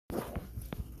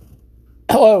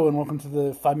Hello and welcome to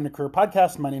the 5 Minute Career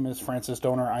Podcast. My name is Francis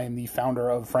Donor. I am the founder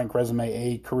of Frank Resume,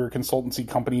 a career consultancy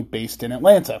company based in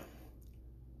Atlanta.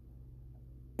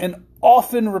 An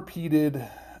often repeated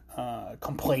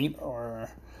complaint or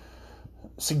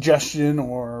suggestion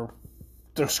or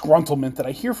disgruntlement that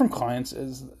I hear from clients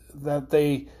is that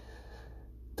they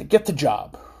get the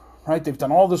job, right? They've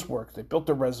done all this work. They built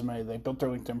their resume. They built their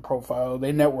LinkedIn profile.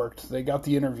 They networked. They got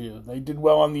the interview. They did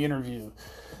well on the interview.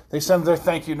 They sent their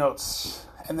thank you notes,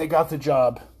 and they got the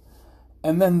job.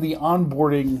 And then the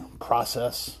onboarding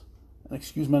process, and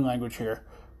excuse my language here,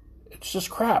 it's just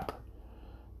crap.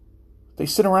 They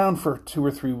sit around for 2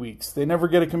 or 3 weeks. They never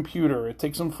get a computer. It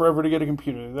takes them forever to get a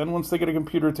computer. Then once they get a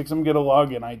computer, it takes them to get a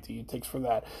login ID. It takes for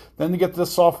that. Then to get the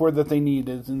software that they need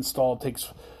is installed, it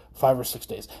takes 5 or 6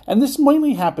 days. And this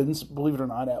mainly happens, believe it or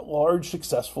not, at large,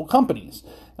 successful companies.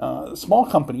 Small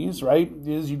companies, right,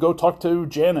 is you go talk to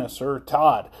Janice or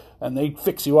Todd, and they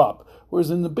fix you up. Whereas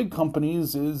in the big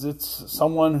companies, it's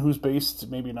someone who's based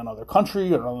maybe in another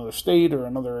country or another state or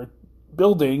another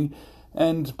building,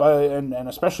 and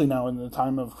especially now in the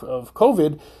time of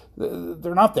COVID,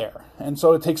 they're not there. And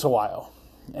so it takes a while.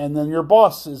 And then your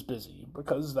boss is busy,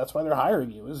 because that's why they're hiring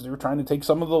you, is they're trying to take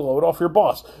some of the load off your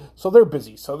boss. So they're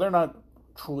busy, so they're not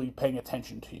truly paying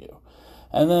attention to you.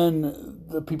 And then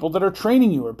the people that are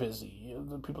training you are busy.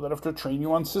 The people that have to train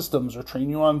you on systems or train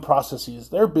you on processes,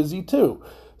 they're busy too.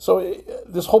 So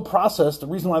this whole process, the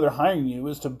reason why they're hiring you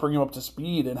is to bring you up to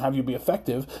speed and have you be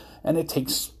effective. And it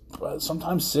takes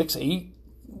sometimes 6, 8,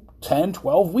 10,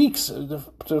 12 weeks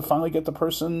to finally get the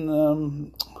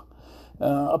person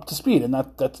up to speed, and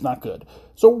that's not good.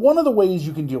 So one of the ways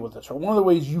you can deal with this, or one of the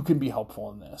ways you can be helpful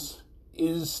in this,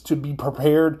 is to be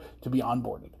prepared to be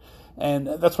onboarded. And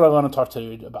that's what I want to talk to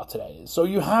you about today. So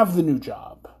you have the new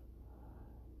job,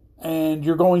 and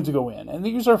you're going to go in. And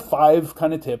these are 5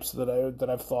 kind of tips that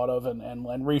I've thought of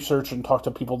and researched and talked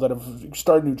to people that have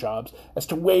started new jobs as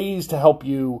to ways to help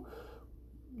you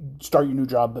start your new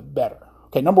job better.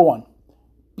 Okay, number 1,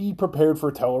 be prepared for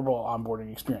a terrible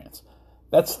onboarding experience.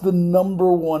 That's the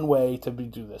number 1 way to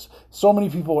do this. So many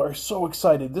people are so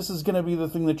excited. This is going to be the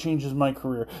thing that changes my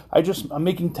career. I'm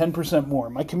making 10% more.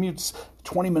 My commute's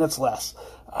 20 minutes less.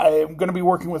 I'm going to be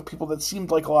working with people that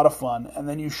seemed like a lot of fun. And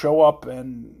then you show up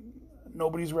and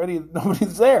nobody's ready.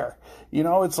 Nobody's there. You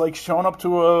know, it's like showing up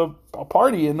to a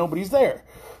party and nobody's there.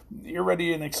 You're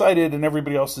ready and excited and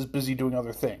everybody else is busy doing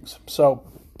other things. So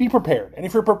be prepared. And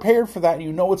if you're prepared for that and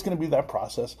you know it's going to be that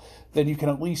process, then you can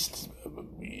at least,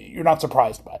 you're not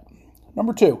surprised by it.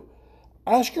 Number 2,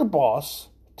 ask your boss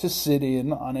to sit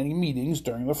in on any meetings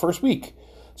during the first week.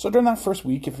 So during that first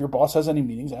week, if your boss has any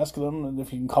meetings, ask them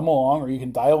if you can come along, or you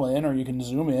can dial in, or you can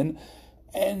zoom in,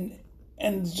 and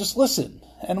just listen.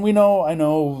 And I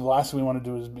know the last thing we want to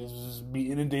do is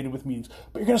be inundated with meetings,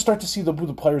 but you're going to start to see who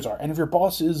the players are. And if your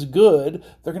boss is good,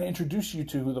 they're going to introduce you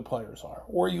to who the players are.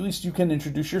 Or at least you can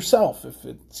introduce yourself if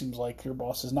it seems like your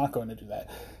boss is not going to do that.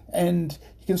 And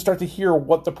you can start to hear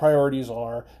what the priorities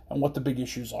are and what the big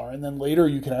issues are. And then later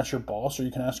you can ask your boss, or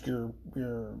you can ask your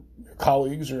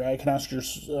colleagues, or I can ask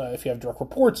if you have direct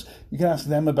reports, you can ask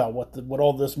them about what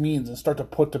all this means and start to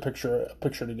put the picture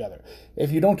together.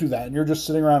 If you don't do that and you're just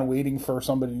sitting around waiting for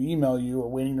somebody to email you or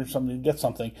waiting for somebody to get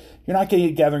something, you're not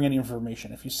gathering any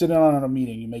information. If you sit in on a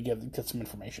meeting, you may get some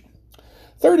information.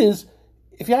 Third is,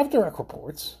 if you have direct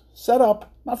reports, set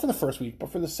up, not for the first week,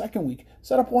 but for the second week,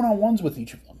 set up one-on-ones with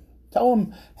each of them. Tell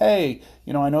them, hey,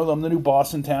 I know I'm the new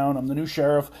boss in town, I'm the new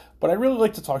sheriff, but I'd really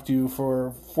like to talk to you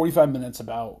for 45 minutes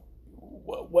about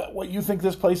what you think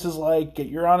this place is like, get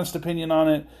your honest opinion on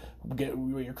it, get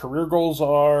what your career goals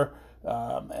are,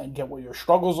 and get what your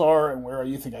struggles are, and where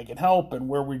you think I can help, and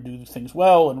where we do things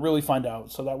well, and really find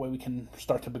out, so that way we can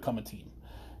start to become a team.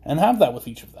 And have that with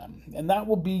each of them. And that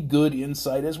will be good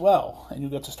insight as well. And you'll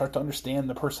get to start to understand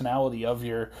the personality of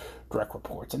your direct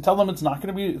reports. And tell them it's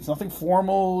nothing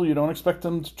formal. You don't expect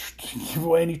them to give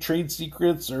away any trade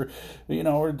secrets, or you're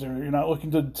not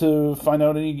looking to find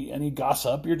out any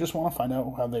gossip. You just want to find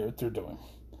out how they're doing.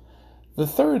 The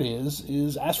third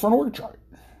is ask for an org chart.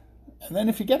 And then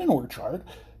if you get an org chart,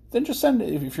 then just send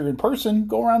it. If you're in person,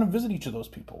 go around and visit each of those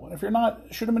people. And if you're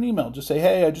not, shoot them an email. Just say,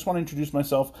 hey, I just want to introduce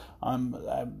myself.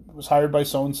 I was hired by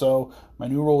so-and-so. My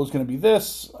new role is going to be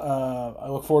this. I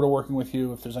look forward to working with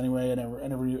you. If there's any way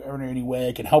any way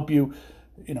I can help you,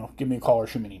 give me a call or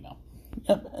shoot me an email.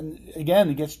 Yep. And again,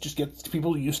 it just gets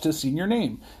people used to seeing your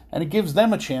name. And it gives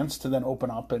them a chance to then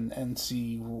open up and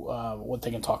see what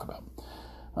they can talk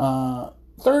about.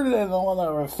 Third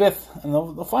and fifth,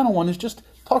 and the final one is just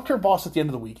talk to your boss at the end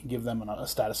of the week and give them a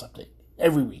status update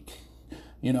every week.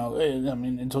 I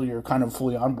mean, until you're kind of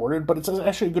fully onboarded, but it's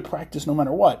actually a good practice no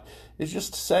matter what. It's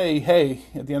just to say, hey,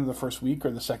 at the end of the first week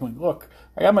or the second week, look,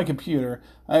 I got my computer,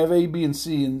 I have A, B, and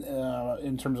C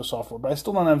in terms of software, but I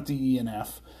still don't have D, E, and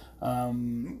F.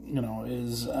 And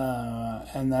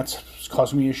that's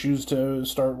causing me issues to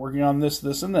start working on this,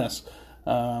 and this.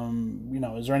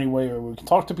 Is there any way where we can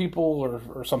talk to people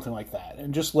or something like that,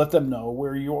 and just let them know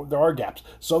where there are gaps.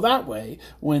 So that way,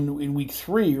 when in week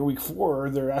 3 or week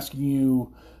 4 they're asking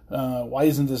you, why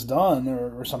isn't this done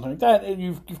or something like that,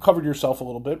 you've covered yourself a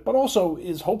little bit, but also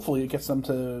hopefully it gets them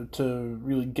to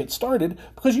really get started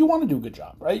because you want to do a good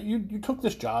job, right? You took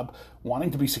this job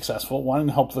wanting to be successful, wanting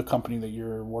to help the company that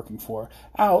you're working for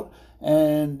out,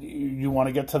 and you want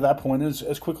to get to that point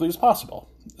as quickly as possible.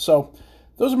 So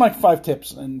those are my 5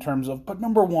 tips in terms of, but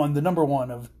the number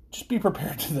one of just be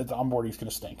prepared that the onboarding is going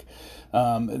to stink.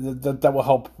 That will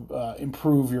help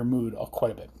improve your mood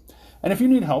quite a bit. And if you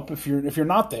need help, if you're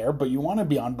not there, but you want to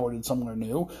be onboarded somewhere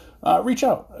new, reach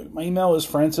out. My email is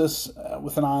francis,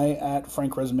 with an I, at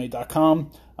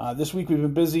frankresume.com. This week we've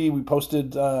been busy. We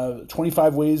posted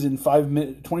 25 ways in 5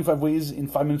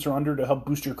 minutes or under to help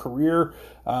boost your career.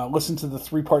 Listen to the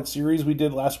 3-part series we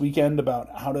did last weekend about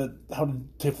how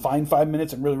to find 5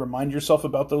 minutes and really remind yourself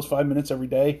about those 5 minutes every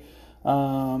day. We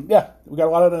got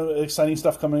a lot of exciting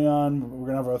stuff coming on. We're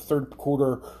going to have a third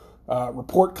quarter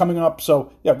report coming up.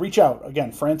 So reach out.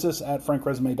 Again, francis at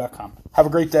frankresume.com. Have a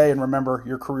great day, and remember,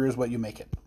 your career is what you make it.